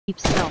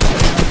Stealth.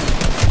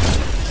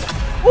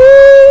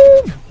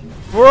 Woo!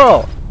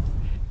 Bro!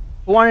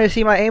 Who wanted to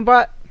see my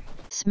aimbot?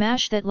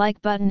 Smash that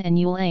like button and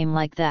you'll aim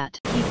like that.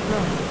 Keep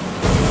growing.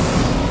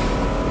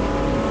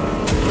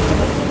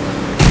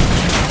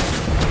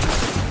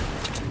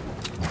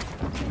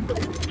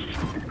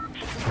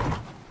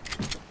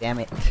 Damn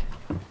it.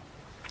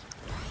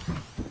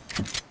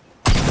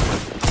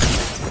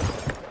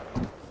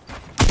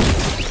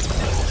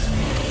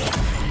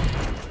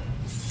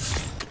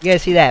 You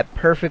guys see that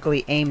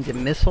perfectly aimed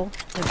missile?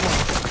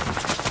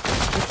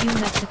 If you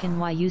Mexican,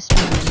 why you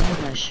stream in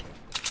English?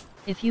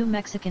 If you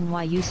Mexican,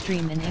 why you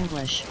stream in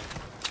English?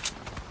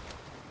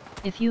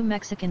 If you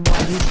Mexican, why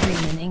you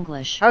stream in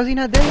English? How's he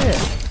not there?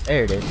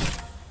 There it is.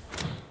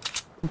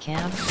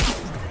 Cam?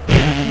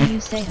 Can you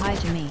say hi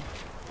to me?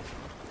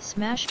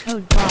 Smash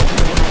code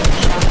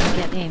BrockPlaysFortnite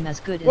to get aim as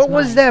good as What mine.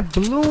 was that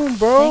bloom,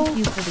 bro? Thank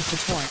you for the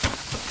support.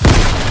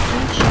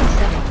 Don't show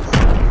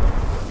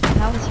settings.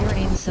 How is your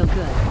aim so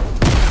good?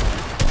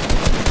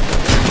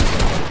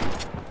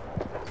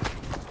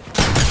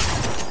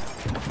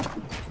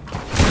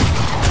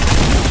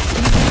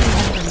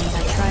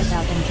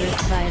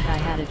 I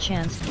had a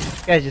chance.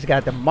 You guys just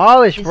got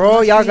demolished,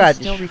 bro. Y'all got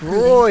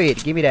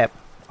destroyed. Give me that.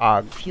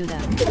 Few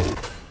that.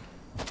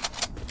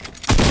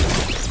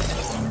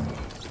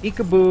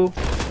 Peekaboo.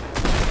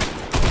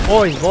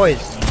 Boys,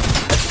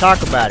 let's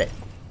talk about it.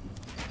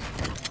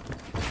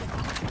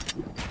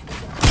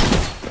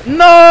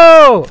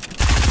 No!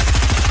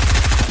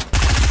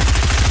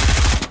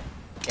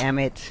 Damn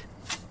it.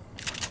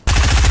 I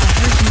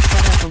heard you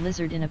set up a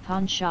lizard in a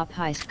pawn shop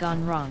heist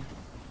gone wrong.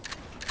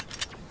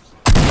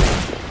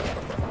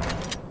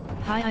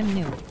 Hi, I'm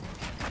new.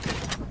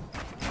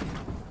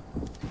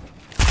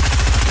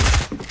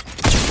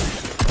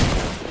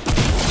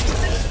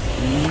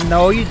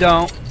 No, you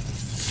don't.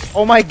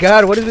 Oh my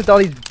god, what is with all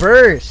these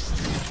bursts?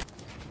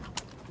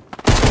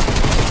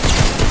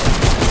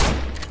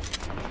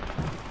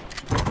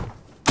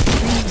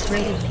 Streams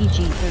rated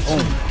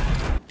PG-13.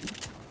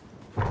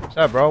 What's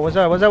up, bro? What's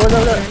up? There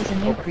is a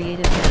new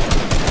creative method.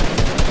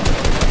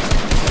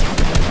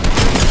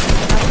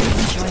 How do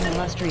you join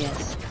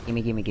Illustrious?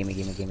 Gimme.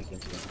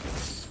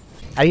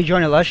 How do you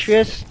join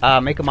Illustrious?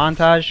 Make a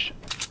montage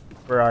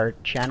for our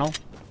channel.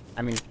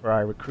 I mean, for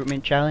our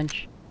recruitment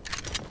challenge.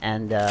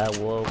 And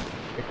we'll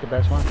pick the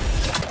best one.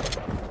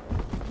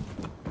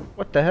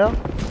 What the hell?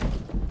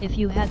 If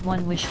you had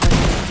one wish, what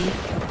would it be?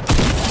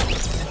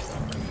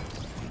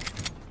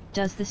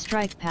 Does the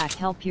strike pack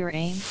help your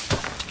aim?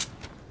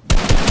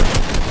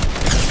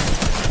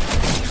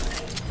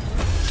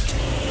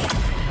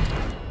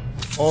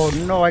 Oh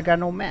no, I got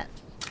no mat.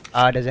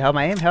 Does it help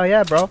my aim? Hell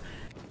yeah, bro.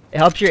 It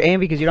helps your aim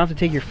because you don't have to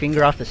take your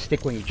finger off the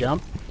stick when you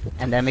jump,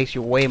 and that makes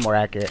you way more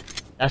accurate.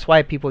 That's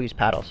why people use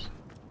paddles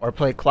or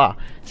play claw.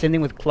 Same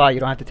thing with claw, you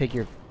don't have to take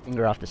your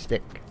finger off the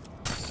stick.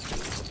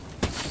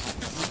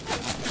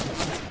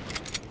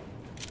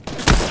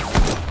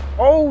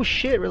 Oh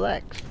shit,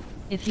 relax.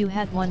 If you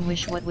had one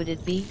wish, what would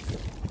it be?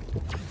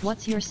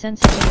 What's your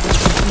sensitivity?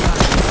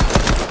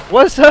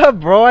 What's up,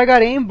 bro? I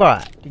got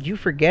aimbot. Did you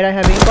forget I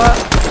have aimbot?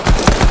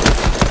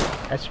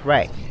 That's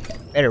right.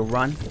 Better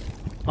run,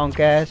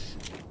 punk ass.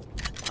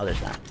 Oh,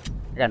 there's not.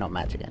 I got no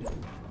mats again.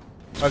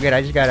 Okay,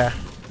 I just gotta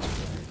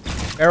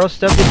barrel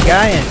stuff this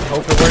guy and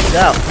hope it works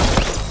out.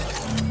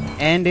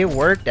 And it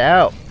worked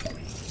out.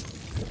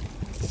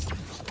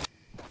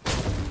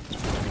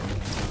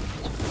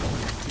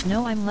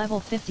 No, I'm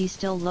level 50,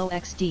 still low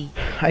XD.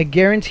 I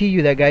guarantee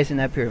you that guy's in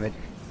that pyramid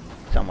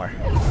somewhere.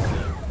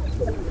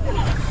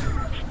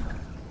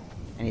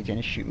 And he's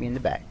gonna shoot me in the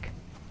back.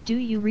 Do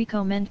you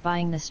recommend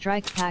buying the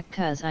strike pack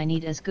cause I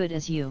need as good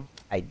as you?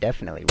 I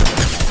definitely recommend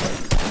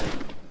it.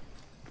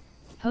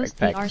 Post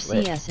the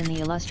RCS in the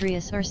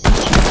Illustrious RC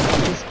channel on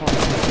Discord.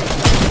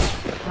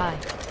 Hi.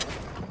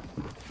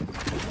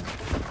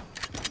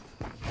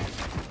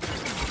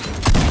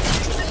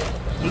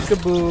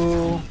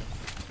 Peekaboo.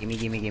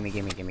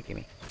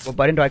 Gimme. What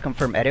button do I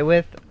confirm edit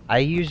with? I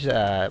use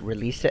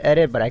release to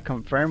edit, but I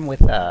confirm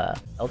with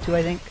L2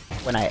 I think.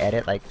 When I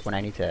edit, like when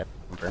I need to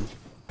confirm.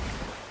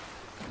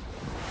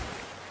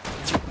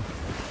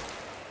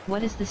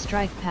 What is the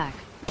strike pack?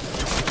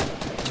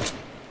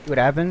 See what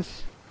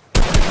happens?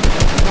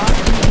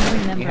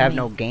 You have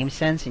no game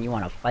sense and you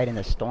want to fight in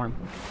the storm.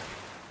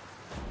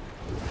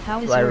 How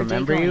is do I your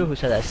remember day you? going? Who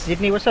said that?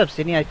 Sydney? What's up,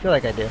 Sydney? I feel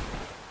like I do.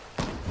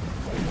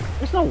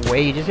 There's no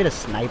way you just hit a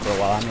sniper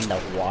while I'm in the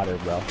water,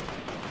 bro.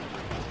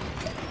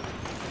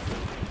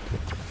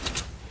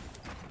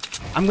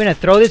 I'm gonna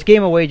throw this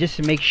game away just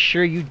to make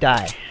sure you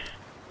die.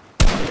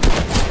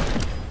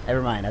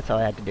 Never mind, that's all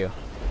I had to do.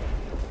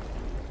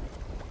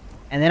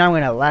 And then I'm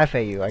gonna laugh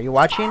at you. Are you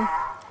watching?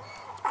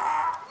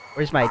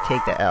 Where's my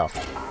take the L?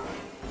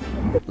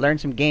 Learn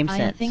some game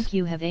sense. I think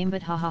you have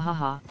aimbot, ha ha ha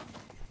ha.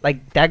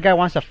 Like, that guy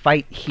wants to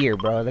fight here,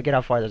 bro. Look at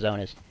how far the zone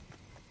is.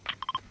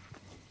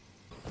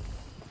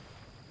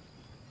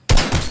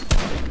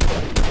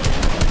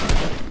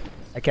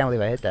 I can't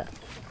believe I hit that.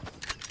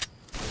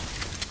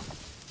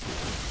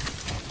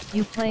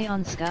 You play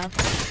on Scuff?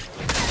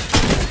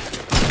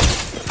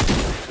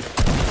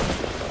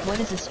 What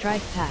is a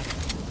strike pack?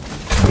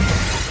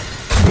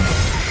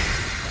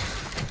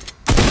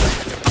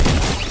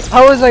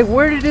 I was like,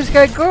 where did this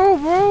guy go,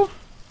 bro?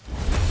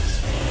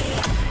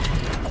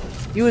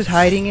 He was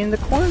hiding in the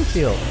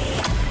cornfield.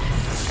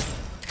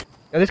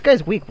 Yo, this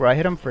guy's weak, bro. I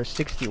hit him for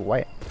 60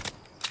 white.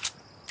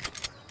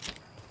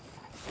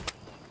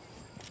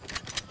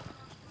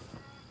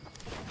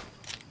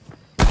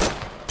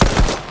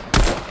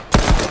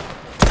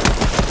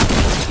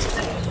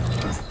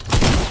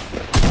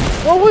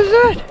 What was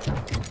that?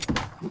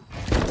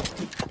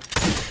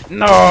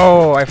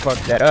 No, I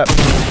fucked that up.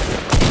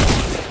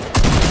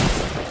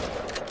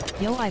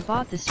 Yo, I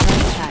bought the strike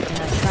pack and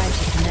I tried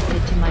to connect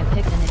it to my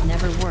pick and it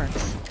never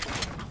works.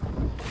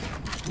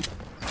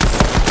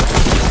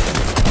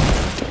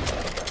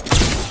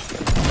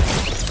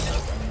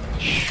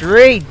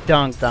 Straight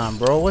dunked on,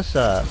 bro. What's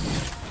up?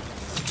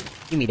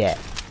 Give me that.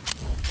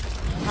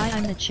 Hi,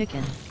 I'm the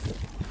chicken.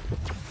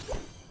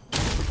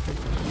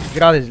 Look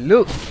at all this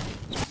loot.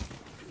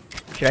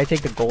 Should I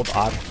take the gold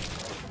off?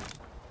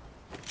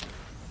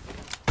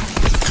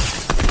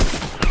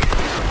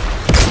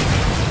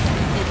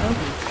 It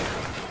Obi.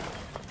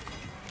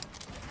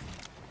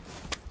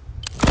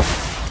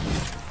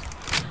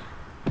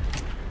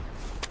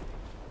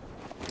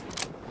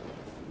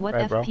 What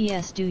Right, bro.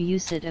 FPS do you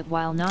sit at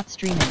while not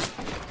streaming?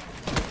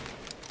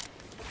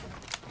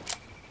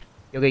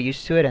 You'll get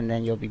used to it and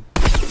then you'll be...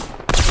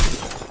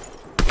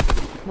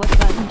 What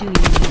button do you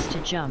use to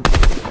jump?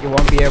 You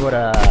won't be able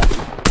to...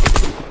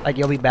 Like,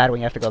 you'll be bad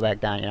when you have to go back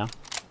down, you know?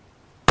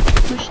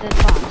 Push that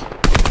bot.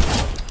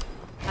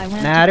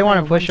 I didn't want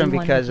to push him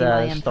 1v1 because with you.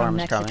 I the am storm from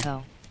is coming.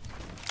 Mexico.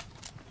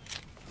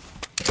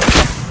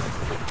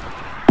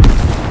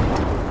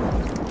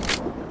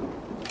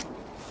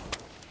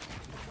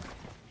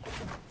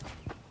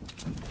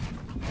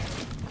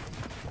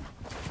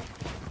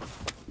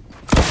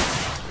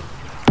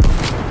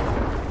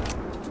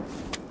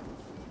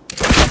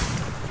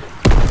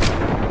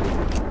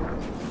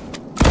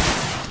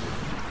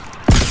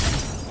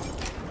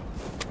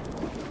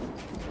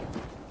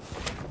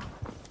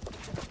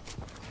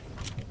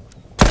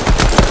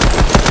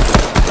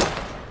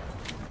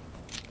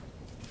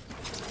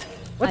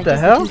 What the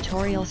hell? I did the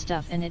tutorial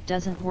stuff and it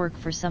doesn't work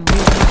for some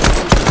reason.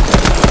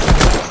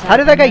 How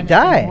did that guy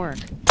die? Can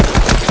you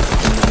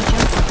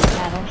jump with the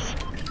paddles?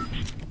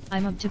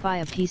 I'm up to buy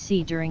a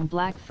PC during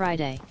Black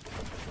Friday.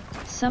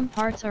 Some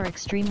parts are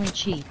extremely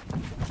cheap.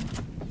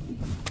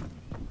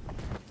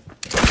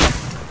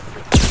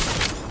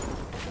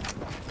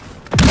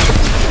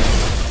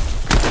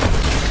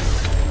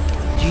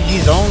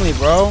 GG's only,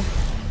 bro.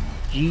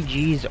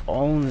 GG's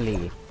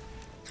only.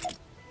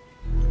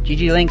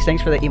 GG Links,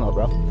 thanks for the email,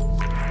 bro.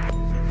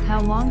 How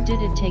long did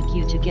it take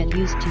you to get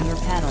used to your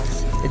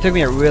paddles? It took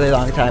me a really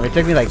long time. It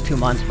took me like 2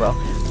 months, bro.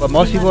 But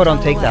most people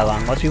don't take that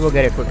long. Most people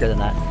get it quicker than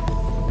that.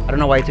 I don't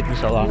know why it took me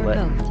so long, but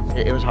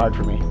it was hard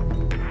for me.